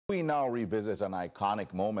We now revisit an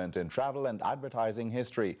iconic moment in travel and advertising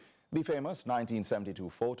history. The famous 1972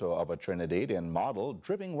 photo of a Trinidadian model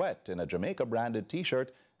dripping wet in a Jamaica-branded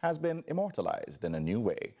T-shirt has been immortalized in a new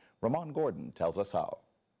way. Ramon Gordon tells us how.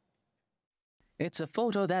 It's a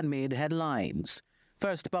photo that made headlines.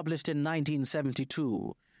 First published in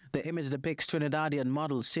 1972, the image depicts Trinidadian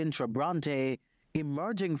model Sintra Bronte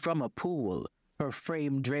emerging from a pool, her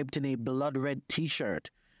frame draped in a blood-red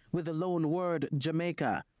T-shirt, with the lone word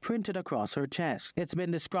Jamaica printed across her chest. It's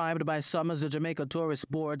been described by some as the Jamaica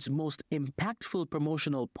Tourist Board's most impactful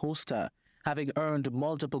promotional poster, having earned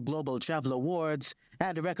multiple Global Travel Awards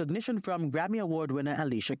and recognition from Grammy Award winner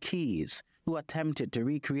Alicia Keys, who attempted to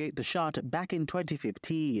recreate the shot back in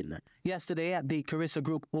 2015. Yesterday at the Carissa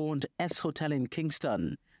Group-owned S Hotel in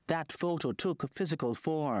Kingston, that photo took physical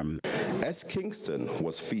form. S Kingston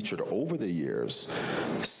was featured over the years.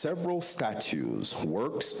 Several statues,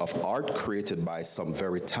 works of art created by some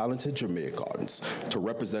very talented Jamaicans to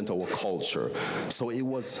represent our culture. So it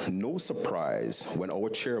was no surprise when our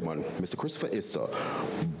chairman, Mr. Christopher Issa,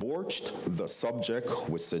 broached the subject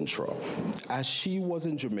with Sintra. As she was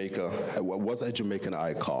in Jamaica, was a Jamaican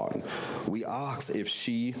icon, we asked if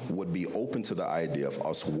she would be open to the idea of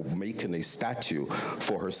us making a statue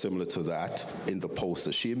for her similar to that in the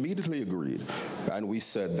poster. She immediately agreed, and we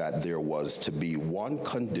said that there was to be one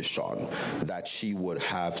condition, that she would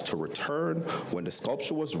have to return when the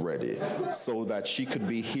sculpture was ready so that she could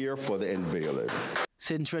be here for the unveiling.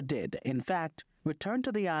 Sintra did, in fact, return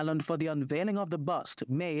to the island for the unveiling of the bust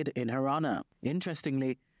made in her honor.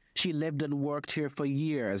 Interestingly, she lived and worked here for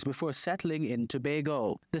years before settling in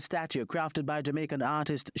Tobago. The statue, crafted by Jamaican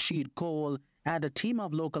artist Sheed Cole and a team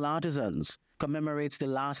of local artisans, commemorates the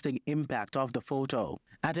lasting impact of the photo.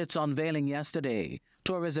 At its unveiling yesterday,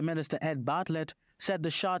 Tourism Minister Ed Bartlett said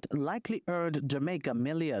the shot likely earned Jamaica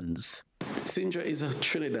millions. Sintra is a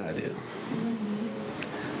Trinidadian,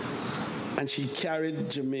 and she carried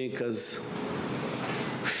Jamaica's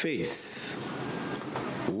face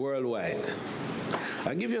worldwide.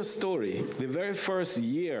 I'll give you a story. The very first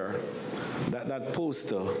year that that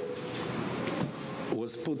poster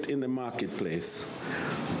was put in the marketplace,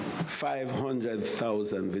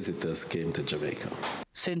 500,000 visitors came to Jamaica.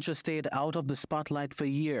 Sintra stayed out of the spotlight for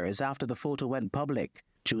years after the photo went public,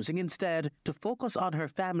 choosing instead to focus on her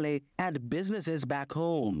family and businesses back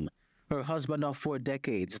home. Her husband of 4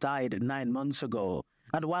 decades died 9 months ago,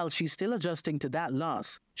 and while she's still adjusting to that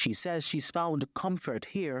loss, she says she's found comfort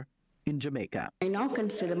here in Jamaica. I now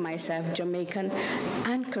consider myself Jamaican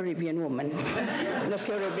and Caribbean woman. The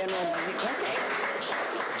Caribbean woman, okay?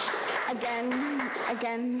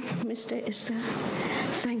 Again, Mr. Issa,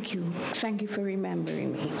 thank you. Thank you for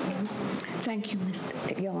remembering me. Thank you,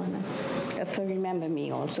 Mr. Your Honor, for remembering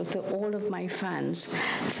me also. To all of my fans,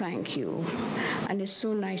 thank you. And it's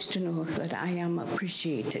so nice to know that I am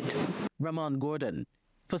appreciated. Ramon Gordon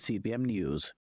for CBM News.